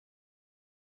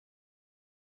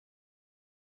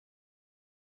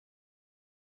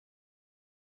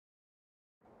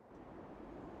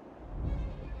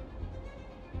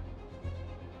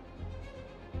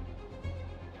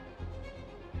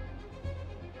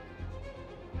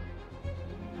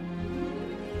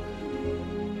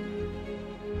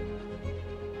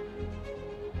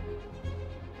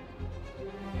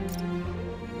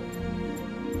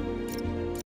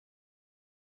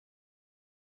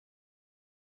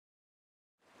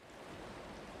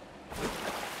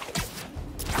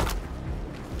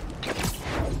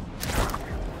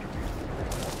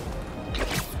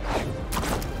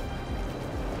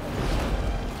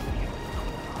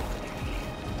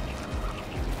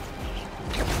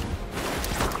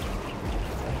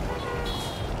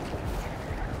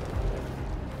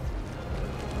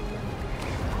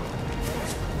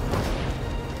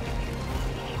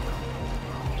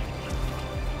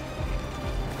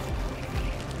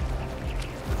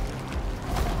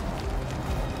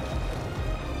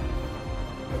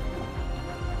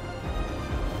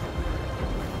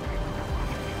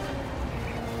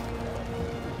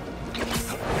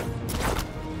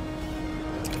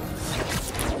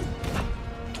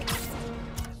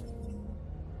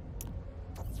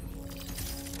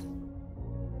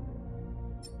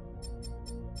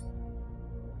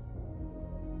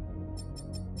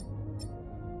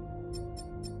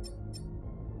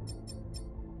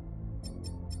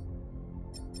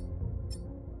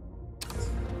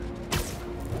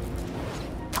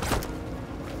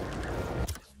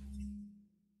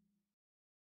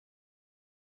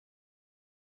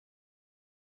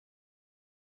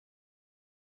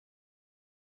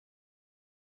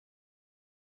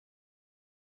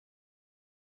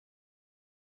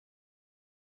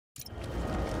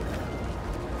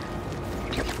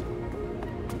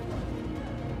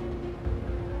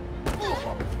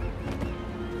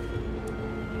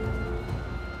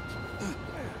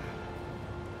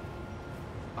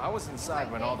I was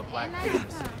inside when all the black paint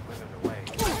was withered away.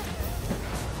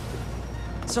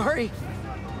 Sorry.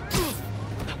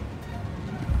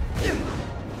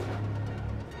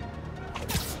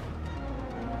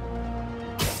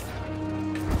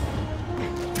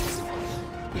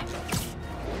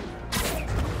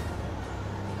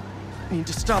 Need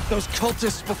to stop those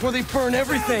cultists before they burn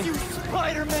everything! You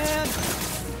Spider-Man!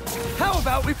 How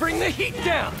about we bring the heat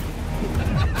down?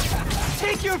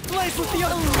 Take your place with the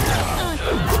other...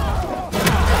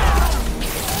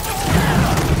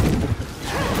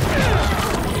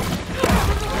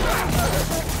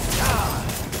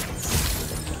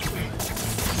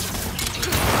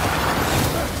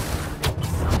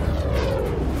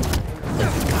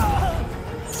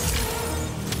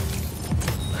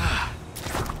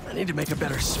 I need to make a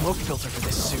better smoke filter for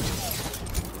this suit.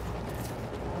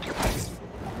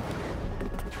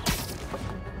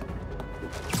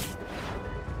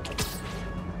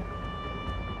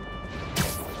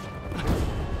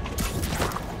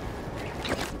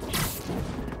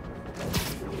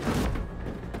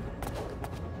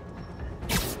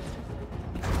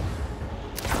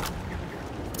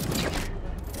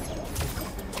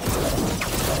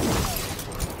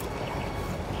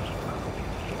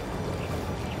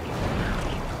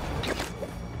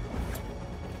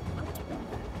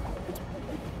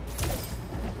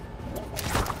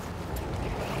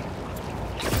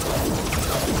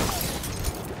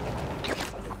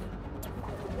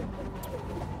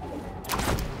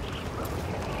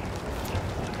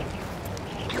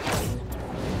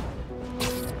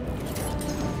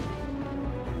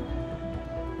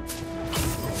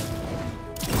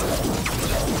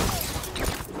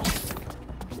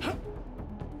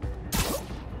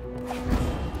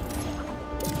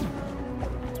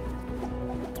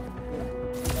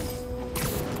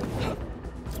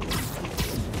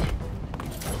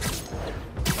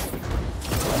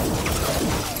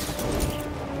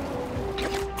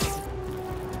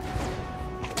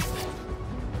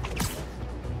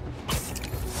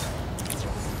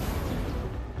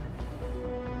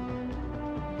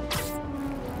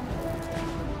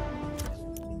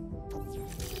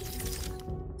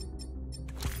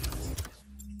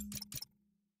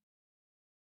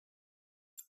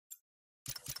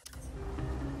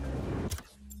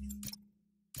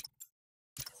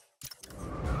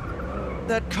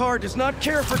 That car does not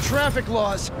care for traffic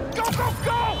laws. Go, go,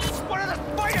 go! One of the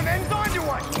Spider-Men's onto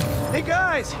us! Hey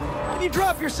guys, can you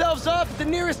drop yourselves off at the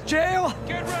nearest jail?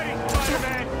 Get ready,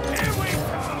 Spider-Man! Here we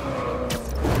come!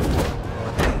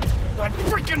 I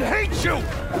freaking hate you!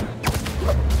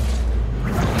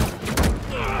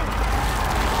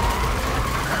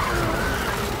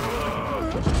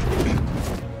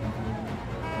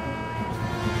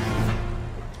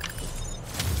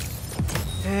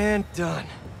 And done.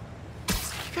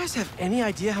 You guys have any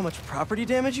idea how much property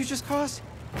damage you just caused?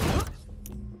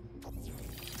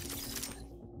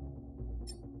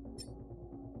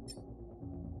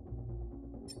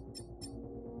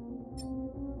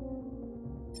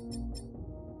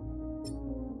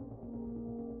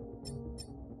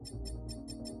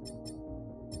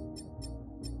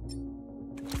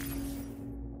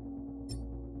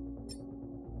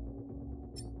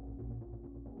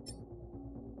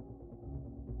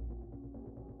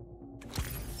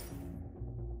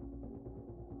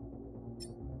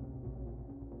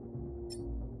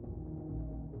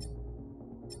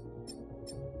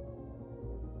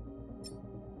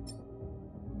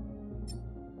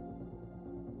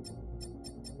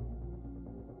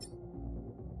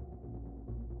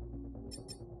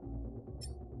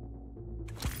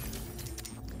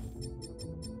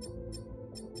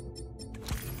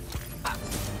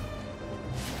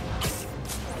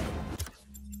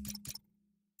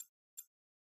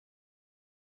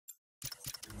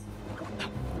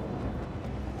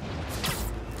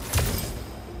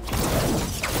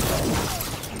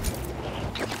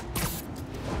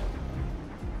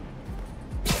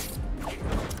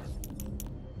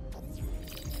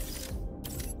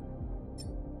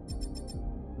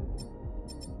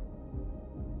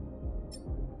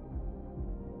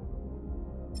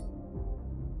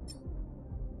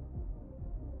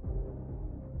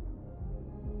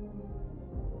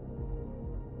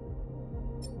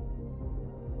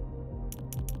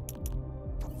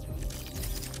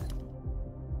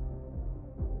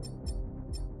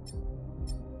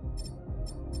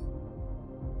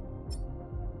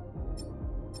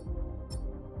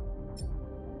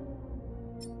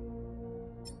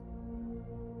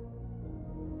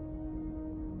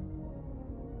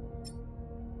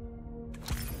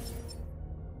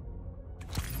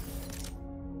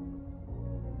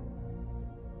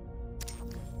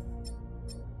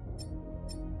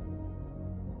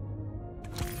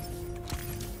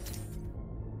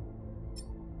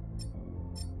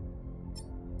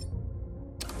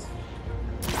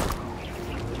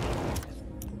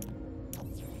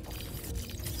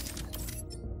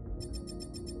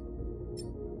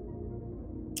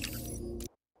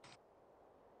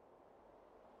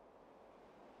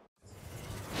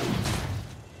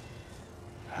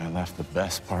 left the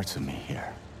best parts of me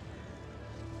here.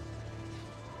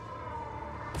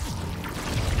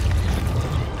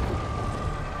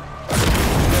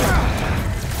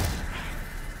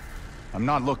 I'm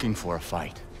not looking for a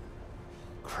fight.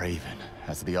 Kraven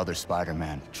has the other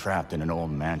Spider-Man trapped in an old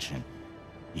mansion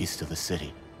east of the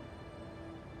city.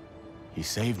 He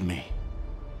saved me.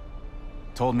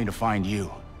 Told me to find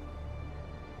you.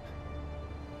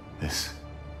 This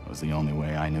was the only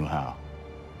way I knew how.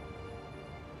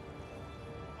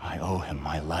 I owe him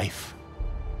my life.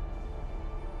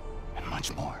 And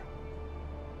much more.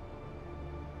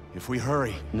 If we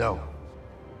hurry... No.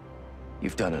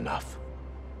 You've done enough.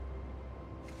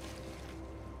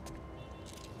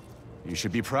 You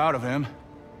should be proud of him.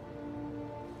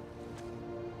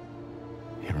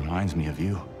 He reminds me of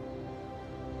you.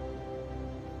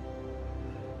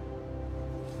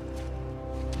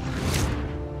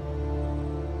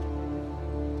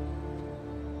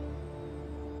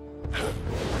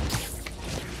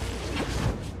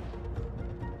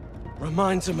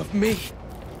 Reminds him of me.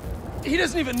 He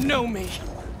doesn't even know me.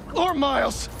 Or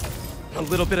Miles. A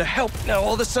little bit of help, now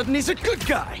all of a sudden he's a good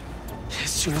guy. As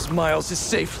soon as Miles is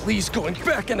safe, Lee's going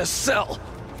back in a cell.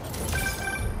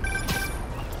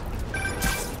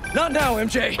 Not now,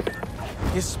 MJ.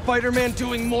 Is Spider-Man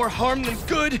doing more harm than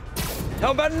good?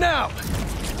 How about now?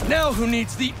 Now who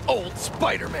needs the old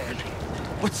Spider-Man?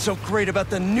 What's so great about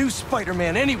the new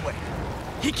Spider-Man anyway?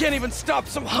 He can't even stop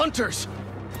some hunters.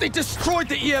 They destroyed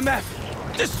the EMF.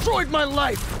 Destroyed my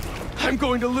life. I'm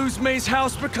going to lose May's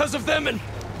house because of them and...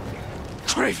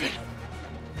 Kraven.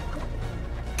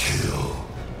 Kill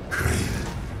Kraven.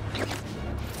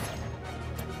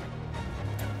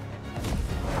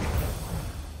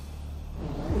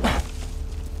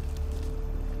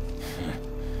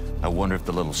 I wonder if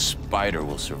the little spider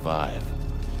will survive.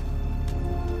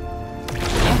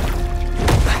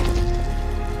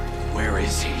 Where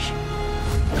is he?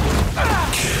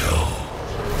 Kill.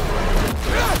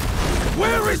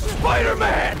 Where is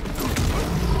Spider-Man?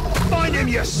 Find him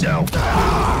yourself!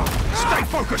 Stay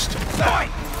focused! Fight!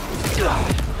 Get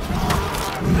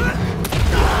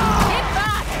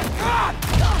back!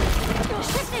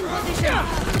 Shift in position!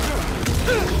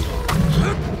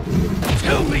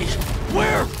 Tell me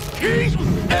where he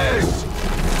is!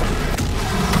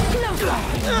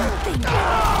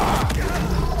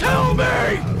 Tell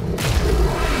me!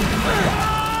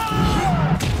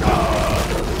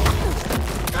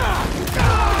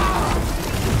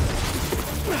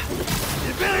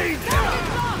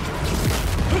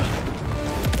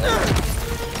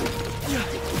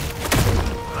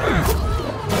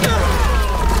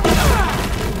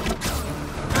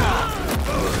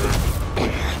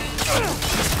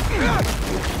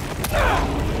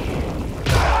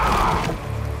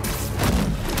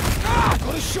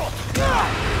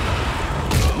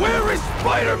 Where is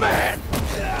Spider-Man?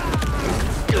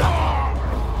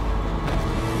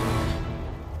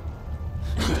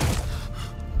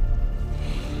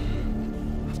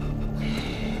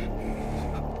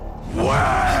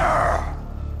 Where?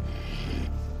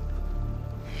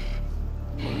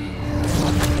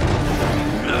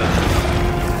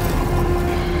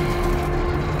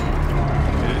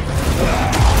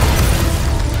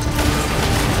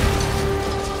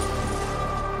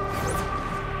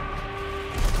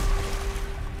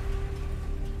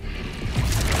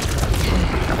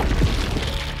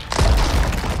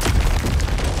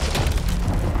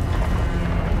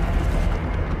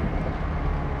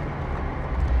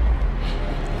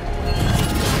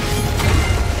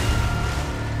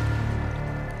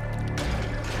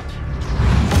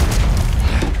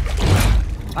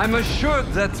 I'm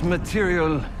assured that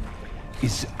material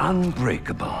is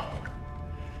unbreakable.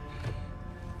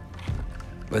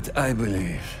 But I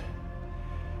believe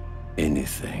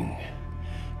anything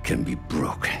can be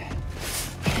broken.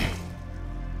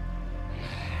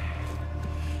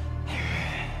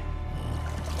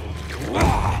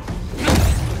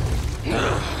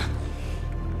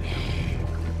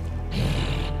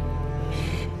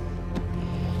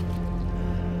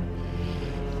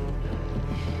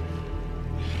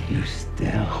 You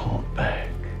still hold back.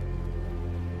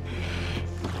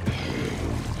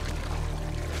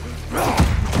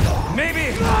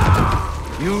 Maybe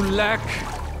you lack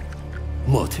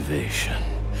Motivation.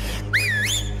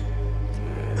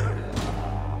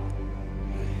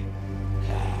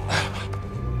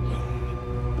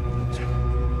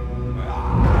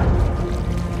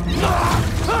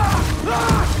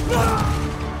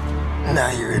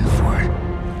 Now you're in for it.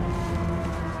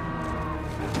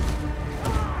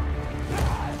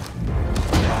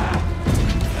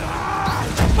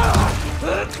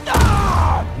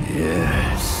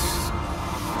 Yes.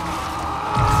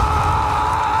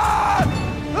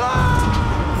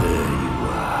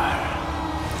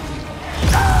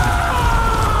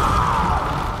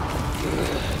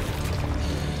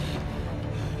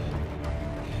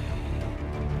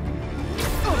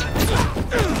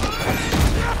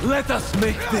 Let us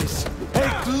make this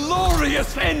a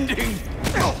glorious ending!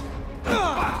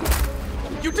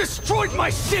 You destroyed my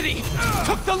city!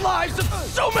 Took the lives of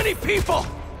so many people!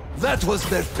 That was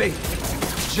their fate,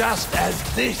 just as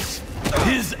this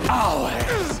is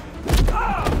ours!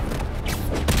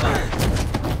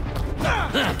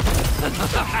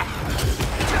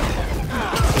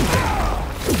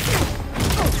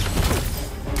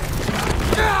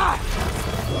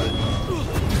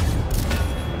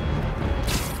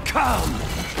 Come!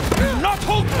 Do not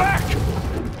hold back!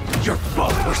 Your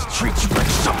followers treat you like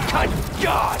some kind of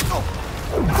god!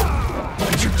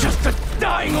 But you're just a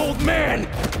dying old man,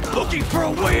 looking for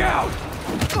a way out!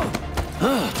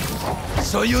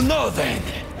 So you know then?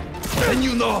 And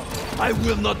you know I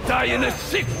will not die in a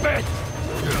sick bed!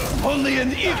 Only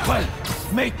an equal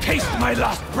may taste my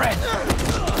last breath!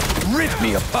 Rip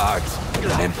me apart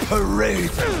and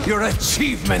parade your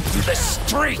achievement through the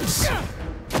streets!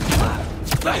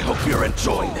 I hope you're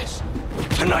enjoying this.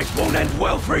 Tonight won't end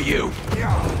well for you.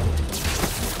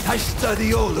 I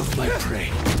study all of my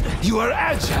prey. You are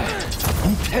agile,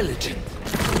 intelligent,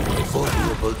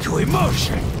 vulnerable to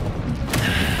emotion.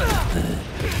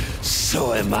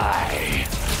 So am I.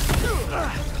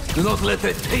 Do not let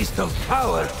the taste of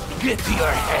power get to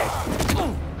your head.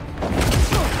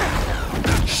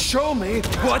 Show me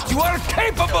what you are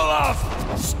capable of!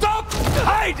 Stop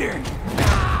hiding!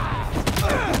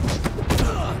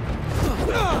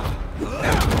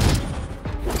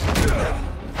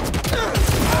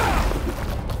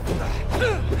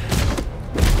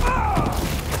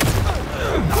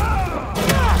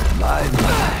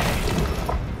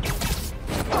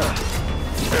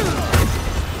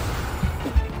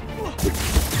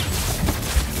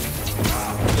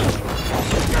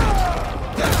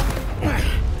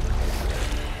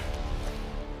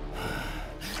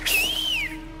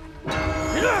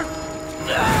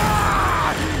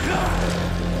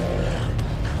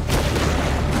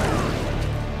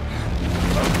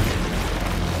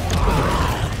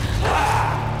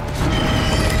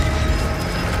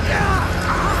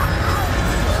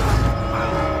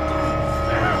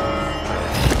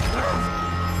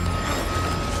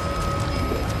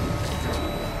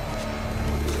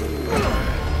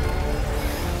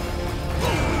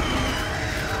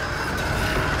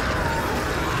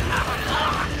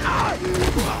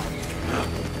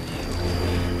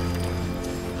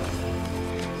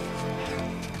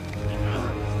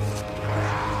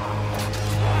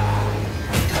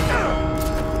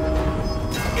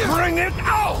 Bring it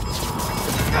out!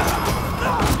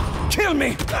 Kill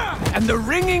me, and the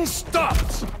ringing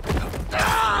stops!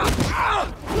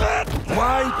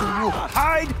 Why do you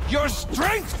hide your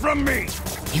strength from me?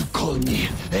 You call me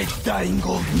a dying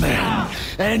old man,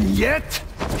 and yet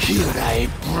here I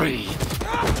breathe.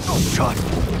 Shut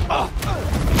up!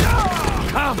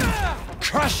 Come,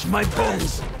 crush my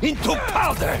bones into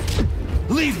powder!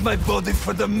 Leave my body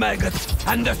for the maggots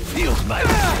and the field mice!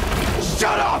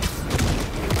 Shut up!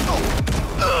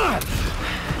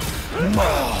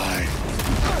 Mine!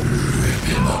 Rip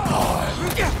him apart!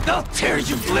 I'll tear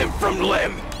you limb from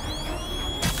limb!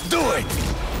 Do it!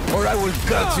 Or I will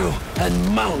gut you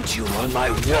and mount you on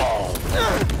my wall!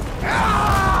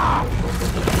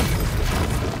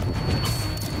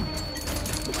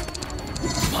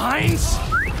 Mines?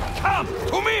 Come,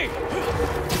 to me!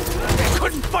 You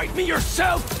couldn't fight me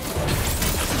yourself!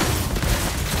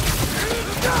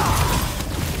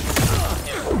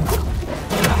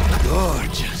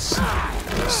 Gorgeous.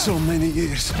 So many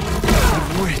years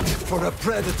I've waited for a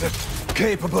predator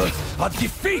capable of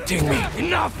defeating me.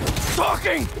 Enough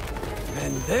talking!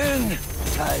 And then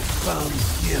I found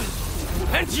you.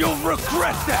 And you'll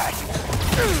regret that!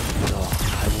 No,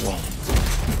 I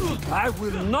won't. I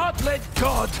will not let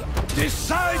God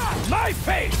decide my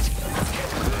fate!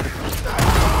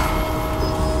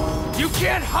 You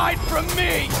can't hide from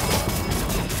me!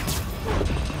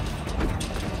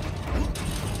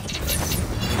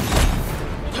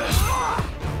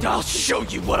 I'll show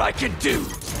you what I can do!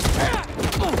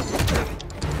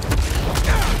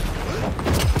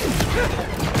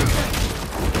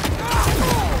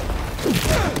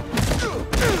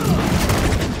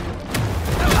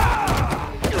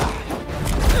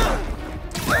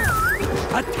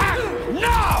 Attack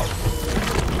now!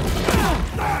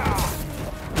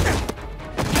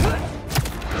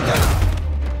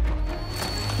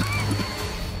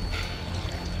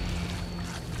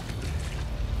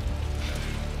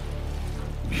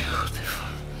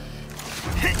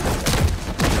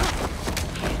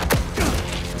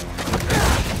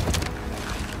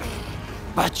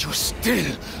 But you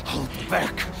still hold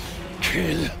back.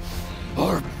 Kill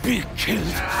or be killed.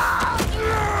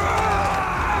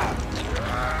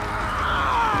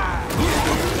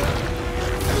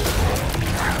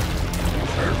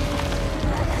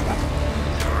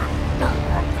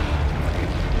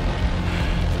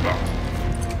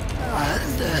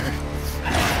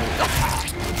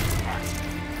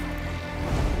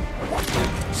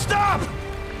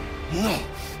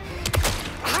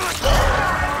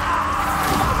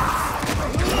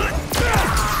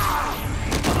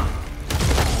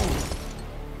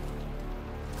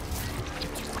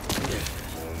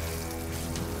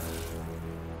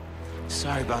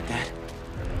 Sorry about that.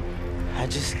 I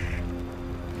just...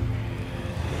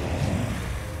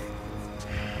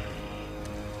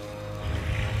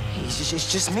 It's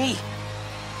just me.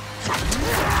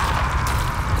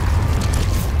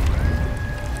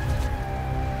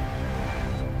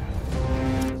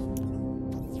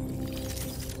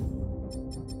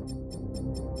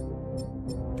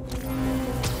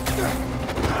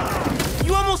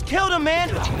 You almost killed him, man!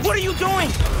 What are you doing?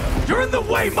 You're in the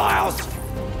way, Miles!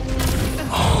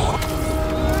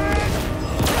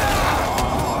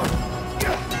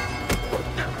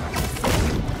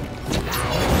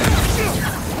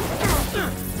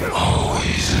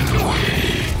 Always in the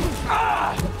way.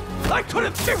 I could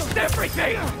have fixed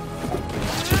everything!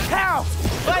 How?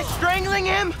 By strangling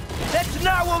him? That's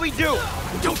not what we do!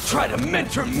 Don't try to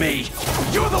mentor me!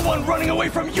 You're the one running away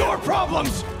from your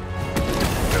problems!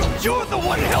 You're the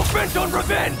one hell-bent on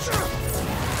revenge!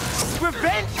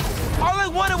 Revenge? All I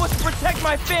wanted was to protect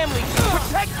my family!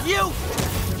 Protect you!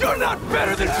 You're not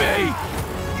better than me!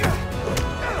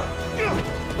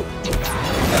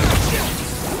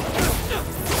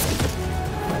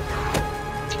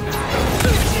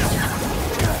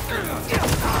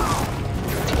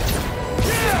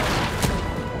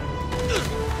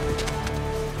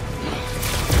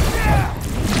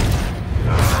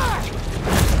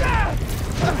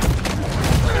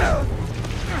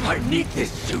 I need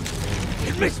this suit.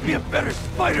 It makes me a better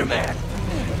Spider-Man.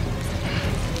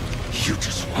 You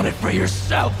just want it for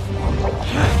yourself.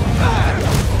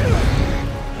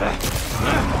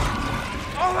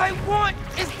 All I want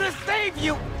is to save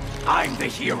you! I'm the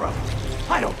hero.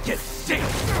 I don't get saved.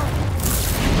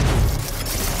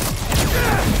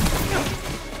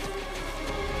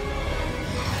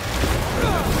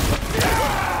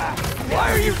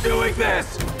 Why are you doing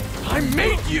this? I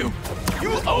made you.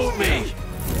 You owe me.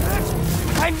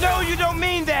 I know you don't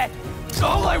mean that!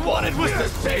 All I wanted was to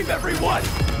save everyone.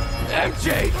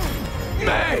 MJ,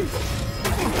 May.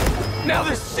 Now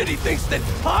the city thinks that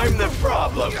I'm the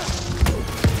problem.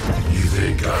 You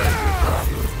think I'm the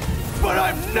problem? But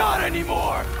I'm not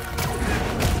anymore.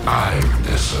 I'm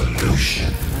the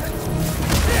solution.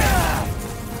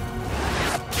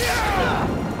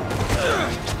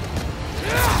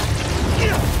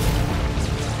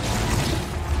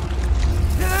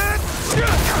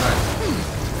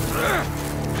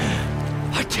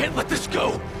 I can't let this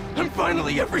go. I'm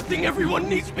finally everything everyone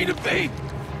needs me to be.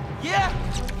 Yeah?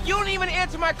 You don't even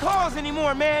answer my calls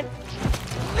anymore, man!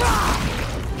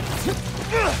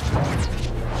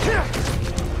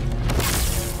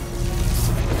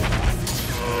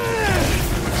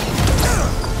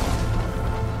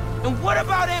 And what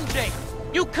about MJ?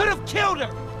 You could have killed her!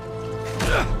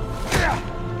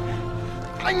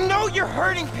 I know you're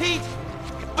hurting, Pete,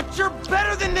 but you're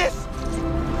better than this!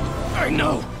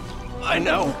 I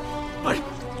know, but...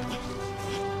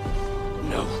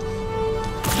 No.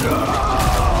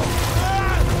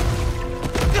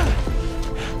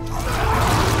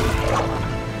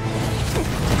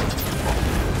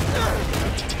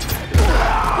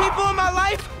 People in my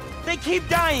life, they keep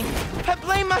dying. I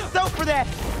blame myself for that.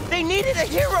 They needed a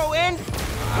hero, and...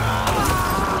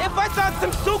 if I thought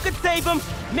some suit could save them,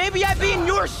 maybe I'd be in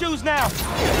your shoes now.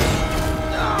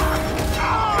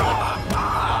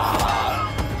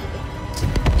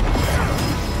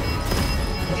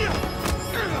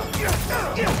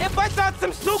 If I thought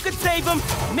some suit could save them,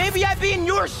 maybe I'd be in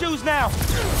your shoes now.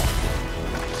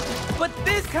 But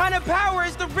this kind of power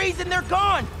is the reason they're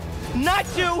gone. Not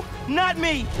you, not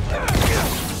me.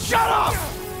 Shut up!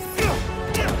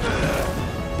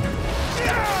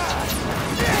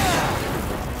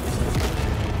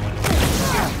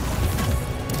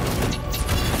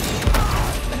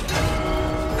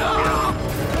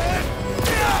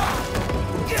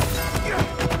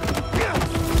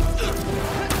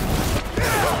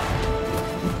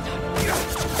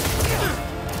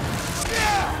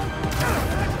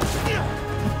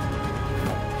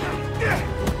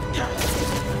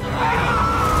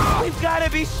 We've got to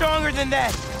be stronger than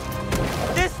that.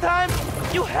 This time,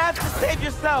 you have to save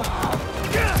yourself.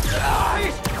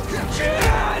 I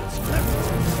can't!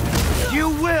 You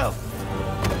will.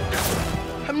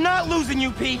 I'm not losing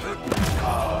you, Pete.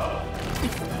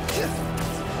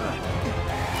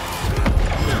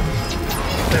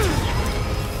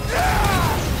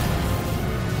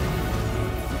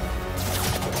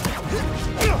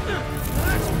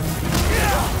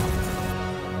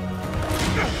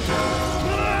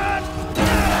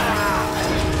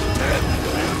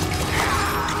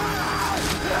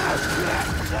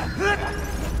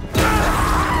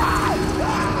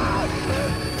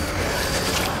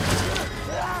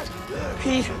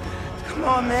 Come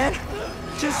on, man.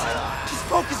 Just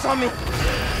focus on me.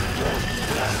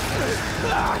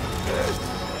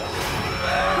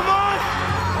 Come on!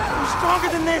 I'm stronger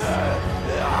than this.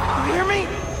 You hear me?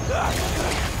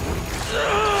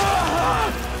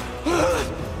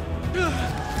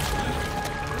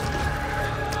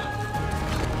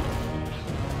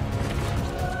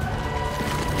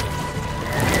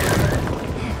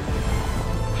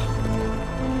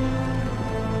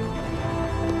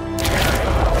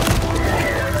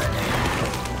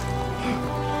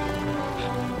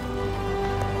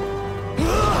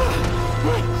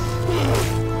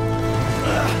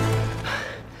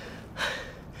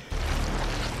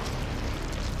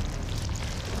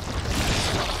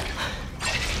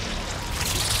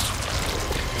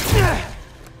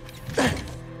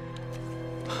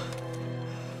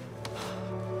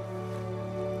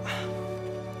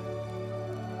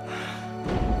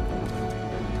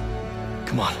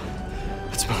 Come on,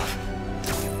 let's move.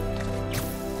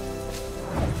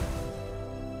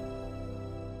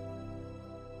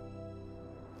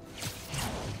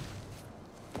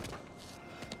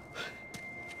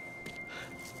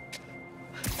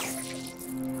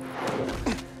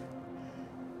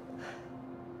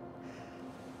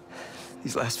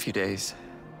 These last few days...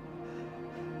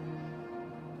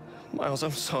 Miles,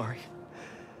 I'm sorry.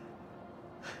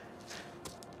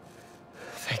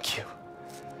 Thank you.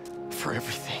 For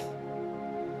everything.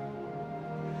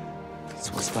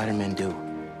 It's what Spider-Man do.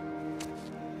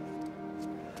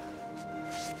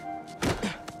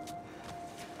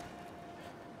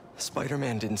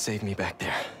 Spider-Man didn't save me back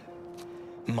there.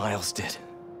 Miles did.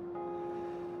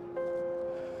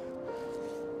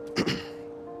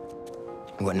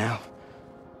 What now?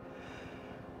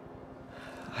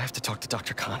 I have to talk to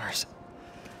Dr. Connors.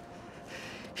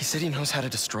 He said he knows how to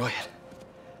destroy it.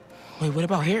 Wait, what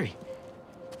about Harry?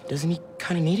 Doesn't he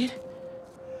kind of need it?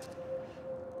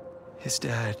 His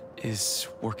dad is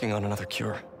working on another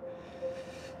cure.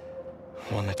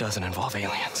 One that doesn't involve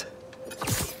aliens.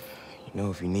 You know,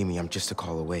 if you need me, I'm just a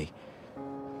call away.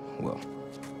 Well,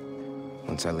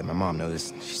 once I let my mom know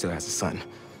this, she still has a son.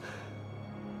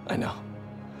 I know.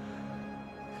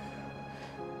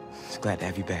 Just glad to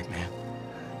have you back, man.